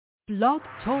Blog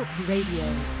Talk Radio.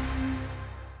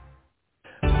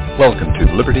 Welcome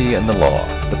to Liberty and the Law,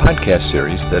 the podcast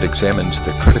series that examines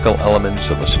the critical elements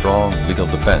of a strong legal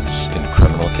defense in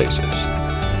criminal cases.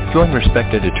 Join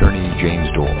respected attorney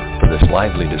James Doerr for this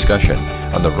lively discussion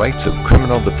on the rights of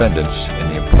criminal defendants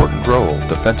and the important role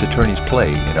defense attorneys play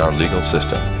in our legal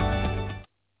system.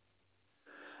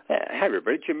 Hi,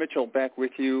 everybody. Jim Mitchell back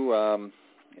with you.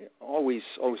 Always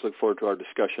look forward to our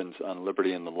discussions on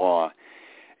liberty and the law.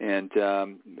 And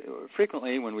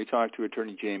frequently when we talk to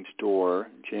attorney James Doerr,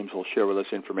 James will share with us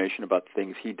information about the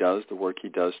things he does, the work he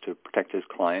does to protect his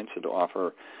clients and to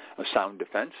offer a sound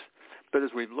defense. But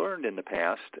as we've learned in the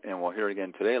past, and we'll hear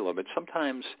again today a little bit,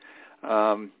 sometimes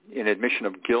an admission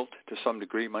of guilt to some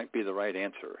degree might be the right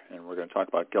answer. And we're going to talk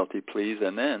about guilty pleas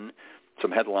and then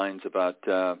some headlines about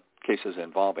cases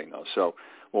involving those. So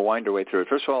we'll wind our way through it.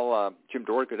 First of all, Jim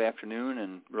Doerr, good afternoon,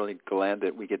 and really glad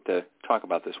that we get to talk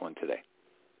about this one today.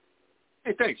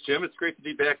 Hey, thanks, Jim. It's great to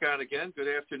be back on again. Good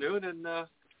afternoon, and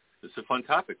it's a fun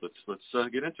topic. Let's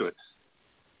get into it.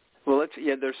 Well,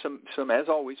 there's some as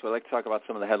always. We like to talk about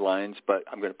some of the headlines, but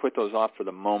I'm going to put those off for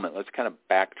the moment. Let's kind of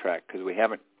backtrack because we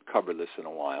haven't covered this in a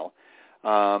while.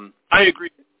 I agree.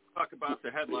 Talk about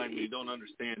the headline. We don't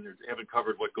understand or haven't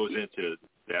covered what goes into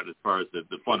that as far as the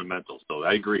fundamentals. So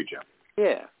I agree, Jim.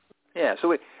 Yeah.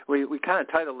 So we kind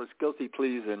of titled this "Guilty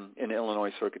Pleas in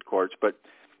Illinois Circuit Courts," but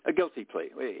a guilty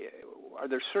plea. Are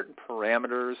there certain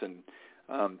parameters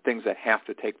and things that have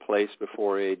to take place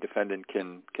before a defendant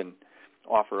can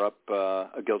offer up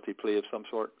a guilty plea of some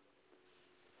sort?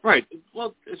 Right.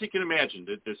 Well, as you can imagine,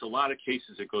 there's a lot of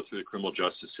cases that go through the criminal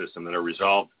justice system that are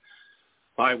resolved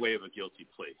by way of a guilty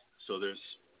plea. So there's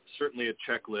certainly a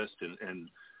checklist and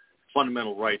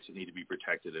fundamental rights that need to be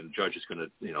protected, and the judge is going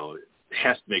to,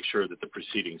 has to make sure that the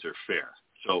proceedings are fair.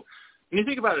 So when you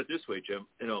think about it this way, Jim,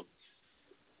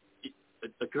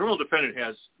 a criminal defendant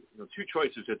has two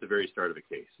choices at the very start of a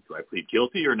case. Do I plead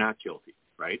guilty or not guilty,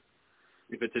 right?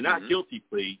 If it's a not guilty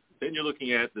plea, then you're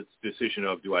looking at the decision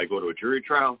of do I go to a jury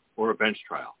trial or a bench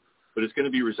trial? But it's going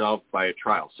to be resolved by a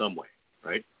trial some way,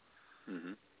 right?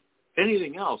 Mm-hmm.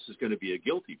 Anything else is going to be a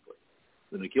guilty plea.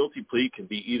 And the guilty plea can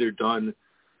be either done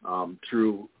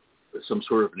through some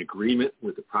sort of an agreement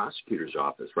with the prosecutor's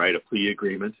office, right, a plea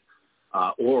agreement,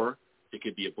 or it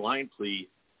could be a blind plea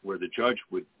where the judge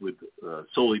would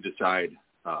solely decide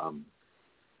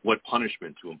what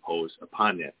punishment to impose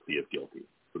upon that plea of guilty.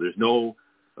 So there's no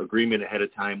agreement ahead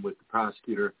of time with the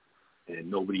prosecutor,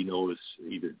 and nobody knows,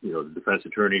 either the defense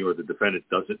attorney or the defendant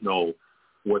doesn't know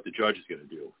what the judge is going to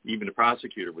do. Even the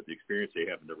prosecutor, with the experience they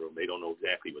have in the room, they don't know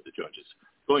exactly what the judge is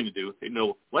going to do. They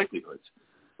know likelihoods,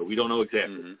 but we don't know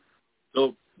exactly. Mm-hmm.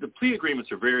 So the plea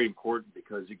agreements are very important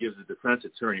because it gives the defense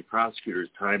attorney, prosecutors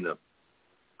time to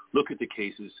look at the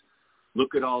cases,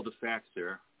 look at all the facts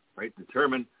there, right?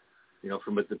 Determine,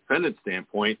 from a defendant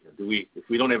standpoint, if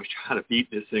we don't have a shot of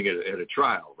beating this thing at a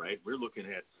trial, right? We're looking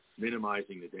at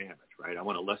minimizing the damage, right? I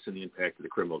want to lessen the impact of the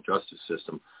criminal justice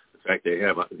system,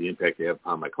 the impact they have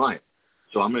upon my client.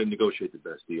 So I'm going to negotiate the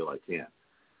best deal I can.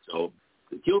 So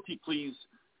the guilty pleas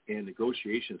and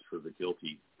negotiations for the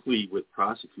guilty plea with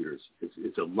prosecutors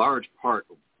is a large part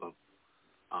of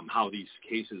how these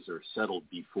cases are settled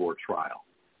before trial.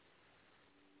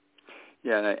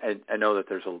 Yeah, and I know that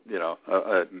there's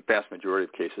a vast majority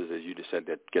of cases, as you just said,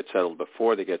 that get settled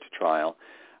before they get to trial.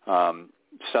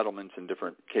 Settlements in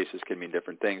different cases can mean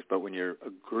different things, but when you're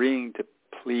agreeing to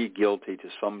plead guilty to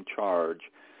some charge,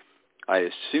 I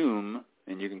assume,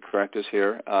 and you can correct us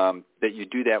here, that you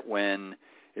do that when,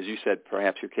 as you said,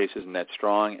 perhaps your case isn't that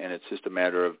strong, and it's just a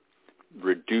matter of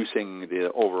reducing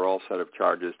the overall set of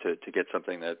charges to get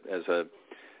something that, as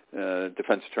a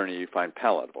defense attorney, you find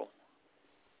palatable.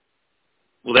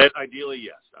 Well, that ideally,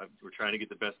 yes. We're trying to get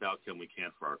the best outcome we can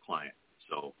for our client.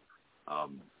 So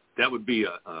that would be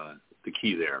the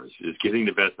key there is getting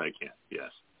the best I can, yes.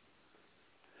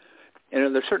 And are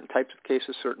there certain types of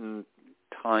cases, certain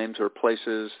times or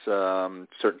places,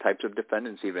 certain types of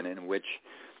defendants even in which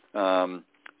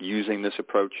using this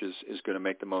approach is going to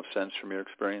make the most sense from your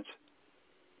experience?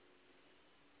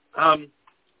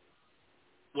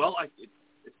 Well,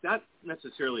 it's not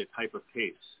necessarily a type of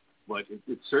case, but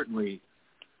it's certainly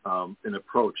an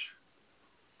approach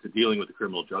to dealing with the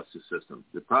criminal justice system.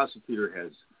 The prosecutor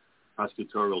has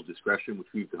prosecutorial discretion, which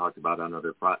we've talked about on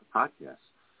other podcasts,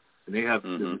 and they have,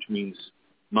 which means,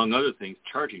 among other things,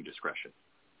 charging discretion.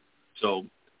 So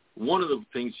one of the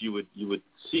things you would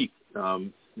seek,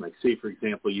 like say for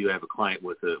example, you have a client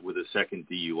with a second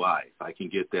DUI. If I can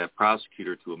get that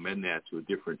prosecutor to amend that to a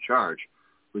different charge,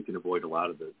 we can avoid a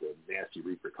lot of the nasty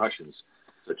repercussions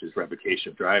such as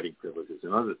revocation of driving privileges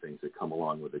and other things that come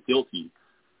along with a guilty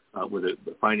with a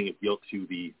finding of guilt to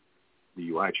the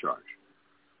UI charge.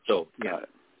 So, Got it.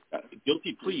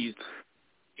 Guilty pleas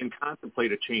can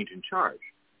contemplate a change in charge,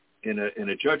 and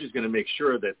a judge is going to make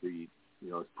sure that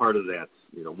as part of that,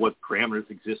 what parameters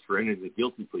exist for any of the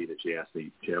guilty plea that you asked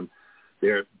me, Jim.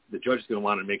 The judge is going to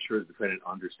want to make sure the defendant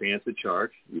understands the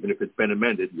charge. Even if it's been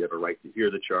amended, you have a right to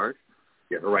hear the charge.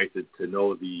 You have a right to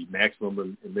know the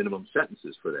maximum and minimum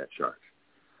sentences for that charge.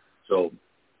 So,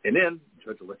 and then the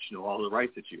judge will let you know all the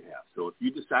rights that you have. So if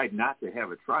you decide not to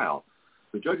have a trial,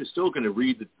 the judge is still going to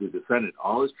read the defendant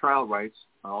all his trial rights,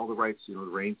 all the rights, to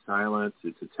remain silent,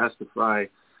 to testify,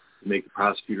 to make the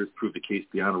prosecutors prove the case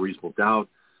beyond a reasonable doubt.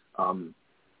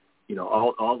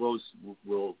 All those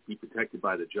will be protected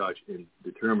by the judge in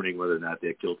determining whether or not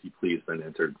that guilty plea has been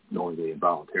entered knowingly and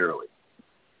voluntarily.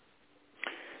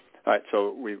 All right,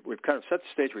 so we've kind of set the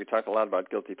stage. We talked a lot about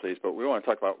guilty pleas, but we want to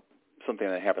talk about something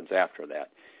that happens after that.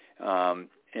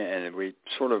 And we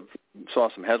sort of saw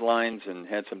some headlines and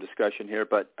had some discussion here,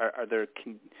 but are there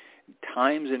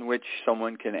times in which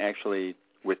someone can actually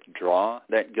withdraw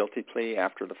that guilty plea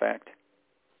after the fact?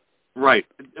 Right.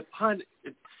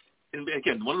 And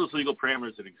again, one of those legal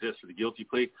parameters that exists for the guilty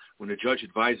plea, when a judge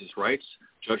advises rights,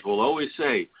 judge will always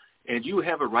say, and you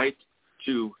have a right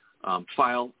to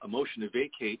file a motion to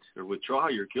vacate or withdraw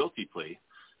your guilty plea,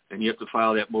 and you have to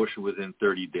file that motion within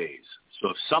 30 days. So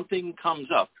if something comes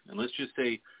up, and let's just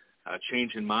say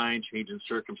change in mind, change in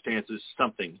circumstances,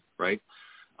 something, right,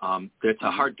 that's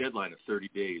a hard deadline of 30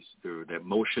 days. That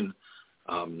motion,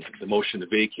 the motion to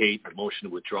vacate, the motion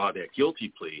to withdraw that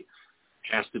guilty plea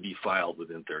has to be filed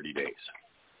within 30 days.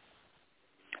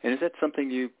 And is that something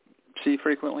you see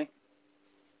frequently?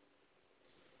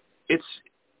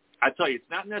 I tell you, it's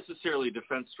not necessarily a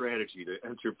defense strategy to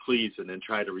enter pleas and then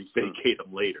try to vacate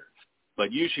them later.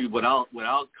 But usually what I'll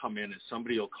come in is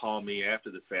somebody will call me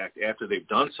after the fact, after they've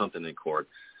done something in court,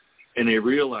 and they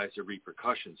realize the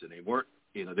repercussions, and they weren't,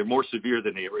 they're more severe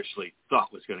than they originally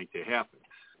thought was going to happen.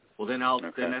 Well, then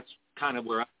then that's kind of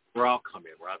where I'll come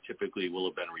in, where I typically will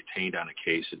have been retained on a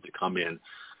case and to come in.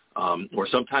 Or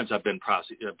sometimes I've been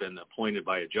appointed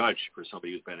by a judge for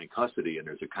somebody who's been in custody, and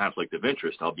there's a conflict of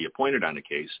interest. I'll be appointed on a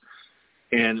case,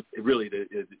 and really,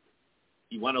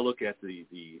 you want to look at the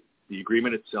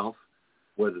agreement itself,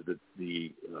 whether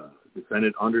the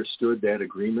defendant understood that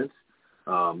agreement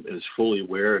and is fully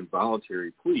aware and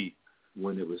voluntary plea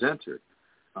when it was entered.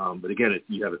 But again,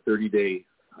 you have a 30-day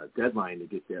deadline to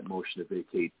get that motion to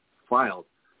vacate filed.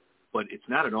 But it's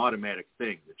not an automatic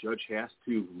thing. The judge has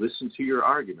to listen to your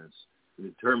arguments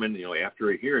and determine,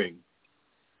 after a hearing,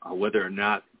 whether or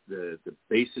not the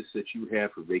basis that you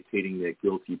have for vacating that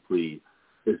guilty plea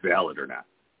is valid or not.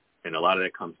 And a lot of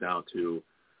that comes down to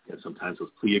sometimes those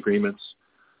plea agreements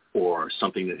or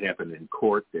something that happened in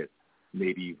court that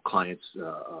maybe clients'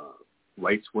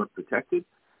 rights weren't protected.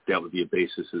 That would be a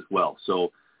basis as well.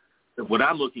 So what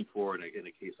I'm looking for in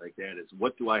a case like that is,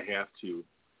 what do I have to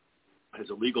as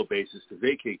a legal basis to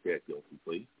vacate that guilty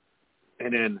plea,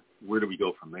 and then where do we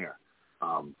go from there?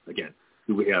 Again,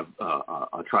 do we have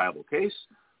a triable case?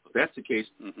 If that's the case,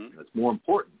 it's more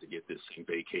important to get this thing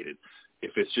vacated.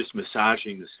 If it's just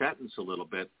massaging the sentence a little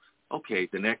bit, okay,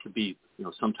 then that could be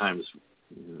sometimes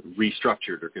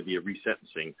restructured, or could be a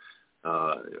resentencing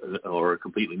or a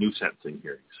completely new sentencing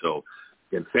hearing. So,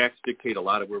 again, facts dictate a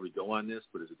lot of where we go on this,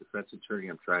 but as a defense attorney,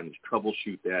 I'm trying to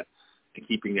troubleshoot that and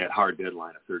keeping that hard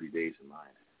deadline of 30 days in mind.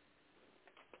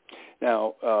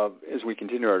 Now, as we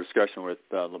continue our discussion with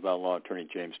Lavelle Law Attorney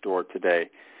James Doerr today,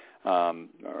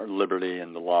 our Liberty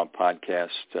and the Law podcast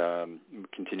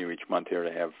continue each month here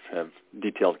to have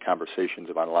detailed conversations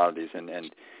about a lot of these, and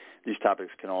these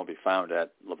topics can all be found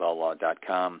at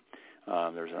lavellelaw.com.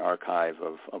 There's an archive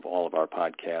of all of our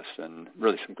podcasts and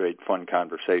really some great fun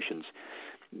conversations.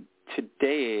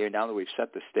 Today, now that we've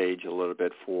set the stage a little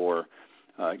bit for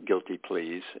guilty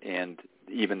pleas and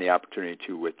even the opportunity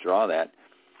to withdraw that,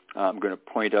 I'm going to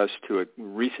point us to a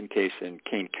recent case in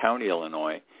Kane County,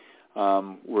 Illinois,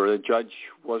 where the judge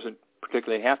wasn't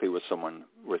particularly happy with someone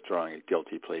withdrawing a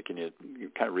guilty plea. Can you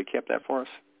kind of recap that for us?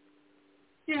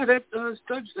 Yeah, that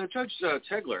Judge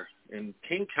Tegler in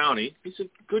Kane County, he's a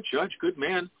good judge, good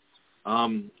man.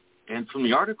 And from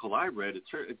the article I read,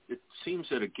 it seems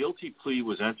that a guilty plea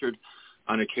was entered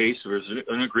on a case. There was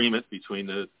an agreement between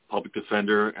the public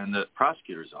defender and the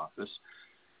prosecutor's office.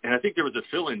 And I think there was a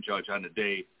fill-in judge on the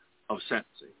day of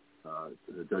sentencing.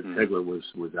 Judge Tegler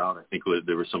was out. I think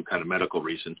there was some kind of medical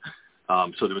reason.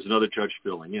 So there was another judge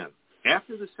filling in.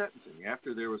 After the sentencing,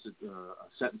 after there was a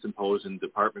sentence imposed in the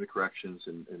Department of Corrections,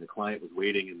 and the client was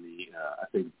waiting in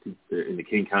the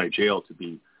Kane County Jail to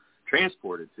be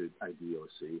transported to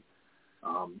IDOC,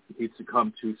 he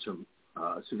succumbed to some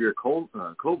severe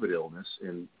COVID illness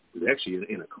and was actually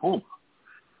in a coma.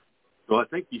 So I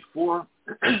think before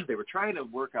they were trying to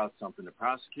work out something, the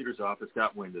prosecutor's office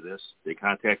got wind of this. They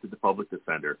contacted the public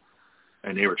defender,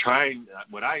 and they were trying,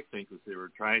 what I think was they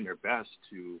were trying their best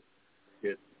to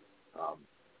get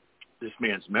this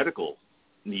man's medical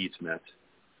needs met,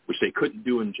 which they couldn't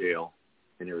do in jail,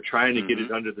 and they were trying to get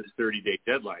it under this 30-day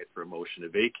deadline for a motion to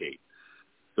vacate.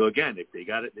 So again, if they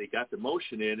got the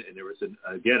motion in, and there was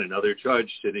another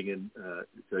judge sitting in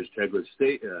Judge Tegler's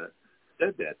stead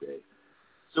that day.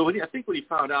 So I think when he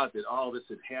found out that all this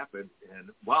had happened, and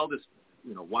while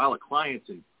a client's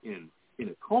in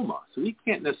a coma, so he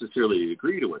can't necessarily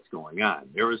agree to what's going on.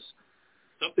 There was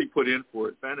something put in for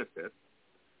his benefit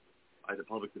by the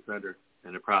public defender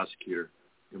and the prosecutor,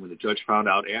 and when the judge found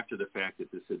out after the fact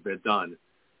that this had been done,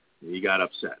 he got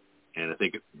upset. And I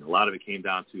think a lot of it came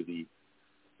down to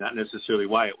not necessarily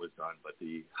why it was done, but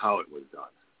how it was done.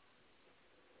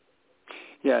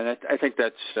 Yeah, and I think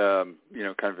that's kind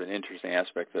of an interesting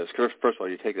aspect of this. First of all,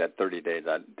 you take that 30-day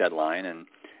deadline, and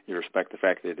you respect the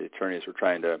fact that the attorneys were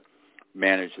trying to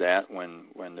manage that when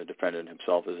the defendant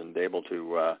himself isn't able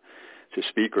to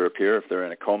speak or appear if they're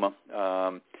in a coma.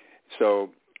 So,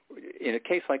 in a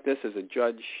case like this, is a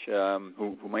judge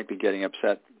who might be getting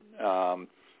upset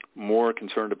more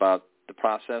concerned about the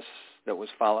process that was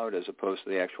followed as opposed to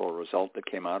the actual result that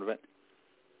came out of it?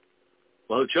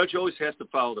 Well, the judge always has to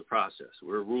follow the process.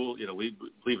 We're a rule, we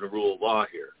believe in a rule of law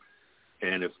here.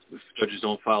 And if judges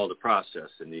don't follow the process,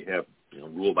 then you have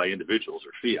rule by individuals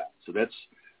or fiat. So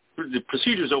the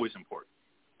procedure is always important,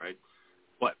 right?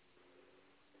 But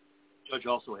the judge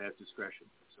also has discretion.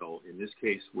 So in this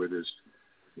case, where there's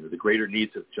the greater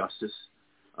needs of justice,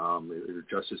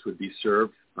 justice would be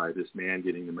served by this man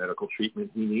getting the medical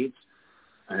treatment he needs.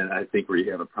 And I think where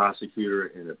you have a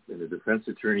prosecutor and a defense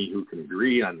attorney who can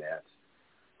agree on that,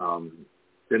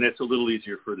 then it's a little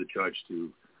easier for the judge to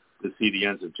see the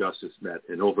ends of justice met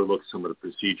and overlook some of the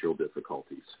procedural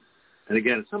difficulties. And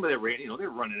again, some of that, they're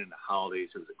running into holidays.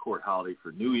 There was a court holiday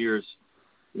for New Year's.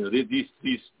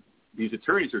 These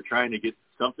attorneys are trying to get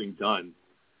something done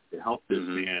to help this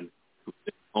man who's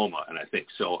in coma. And I think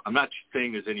so. I'm not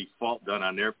saying there's any fault done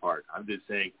on their part. I'm just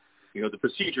saying, the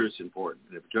procedure is important.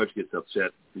 And if a judge gets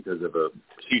upset because of a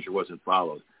procedure wasn't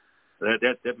followed,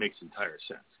 that makes entire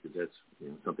sense, because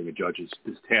that's something a judge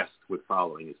is tasked with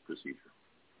following is procedure.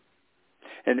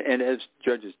 And as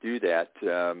judges do that,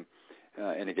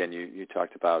 and again, you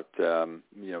talked about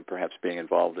perhaps being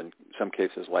involved in some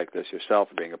cases like this yourself,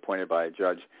 being appointed by a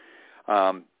judge.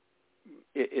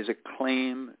 Is a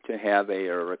claim to have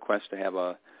or a request to have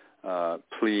a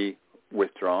plea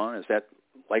withdrawn, is that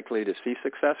likely to see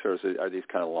success, or are these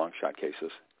kind of long shot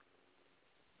cases?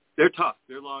 They're tough.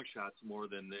 They're long shots more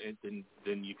than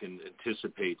you can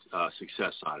anticipate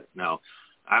success on it. Now,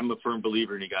 I'm a firm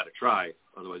believer in you got to try,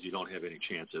 otherwise you don't have any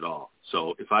chance at all.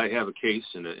 So if I have a case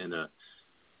and a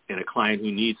client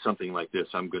who needs something like this,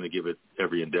 I'm going to give it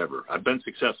every endeavor. I've been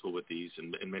successful with these,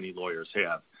 and many lawyers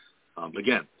have.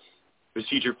 Again,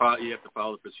 you have to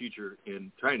follow the procedure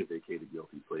in trying to vacate a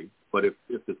guilty plea. But if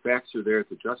the facts are there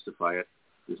to justify it,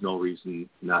 there's no reason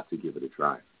not to give it a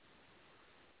try.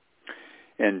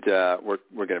 And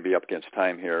we're going to be up against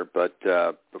time here, but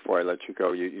before I let you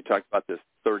go, you talked about this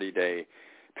 30-day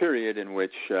period in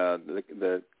which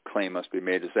the claim must be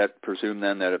made. Does that presume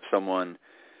then that if someone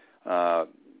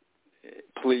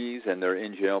pleas and they're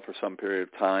in jail for some period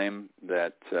of time,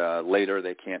 that later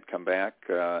they can't come back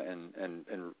and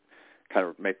kind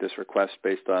of make this request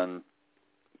based on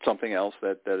something else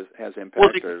that has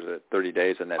impact, or is it 30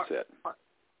 days and that's it?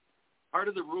 Part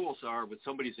of the rules are when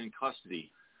somebody's in custody,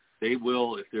 they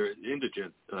will, if they're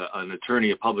indigent, an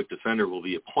attorney, a public defender will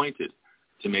be appointed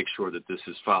to make sure that this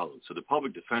is followed. So the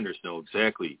public defenders know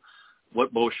exactly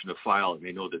what motion to file, and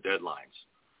they know the deadlines.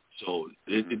 So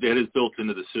that is built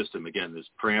into the system. Again, there's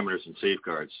parameters and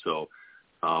safeguards. So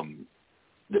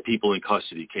the people in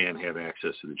custody can have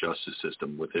access to the justice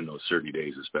system within those 30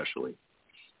 days especially.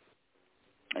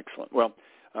 Excellent. Well,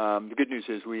 the good news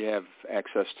is we have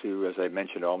access to, as I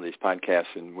mentioned, all of these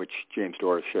podcasts in which James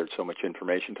Doerr has shared so much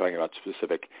information talking about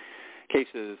specific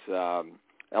cases,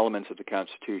 elements of the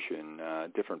Constitution,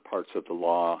 different parts of the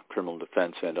law, criminal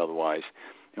defense and otherwise,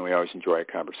 and we always enjoy a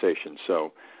conversation.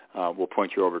 So we'll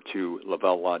point you over to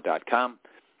lavellaw.com.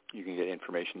 You can get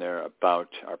information there about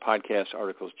our podcast,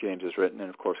 articles James has written, and,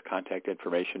 of course, contact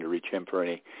information to reach him for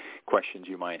any questions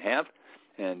you might have.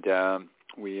 And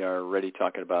we are ready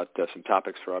talking about some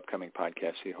topics for upcoming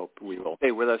podcasts. We hope we will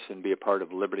stay with us and be a part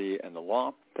of Liberty and the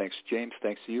Law. Thanks, James.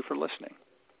 Thanks to you for listening.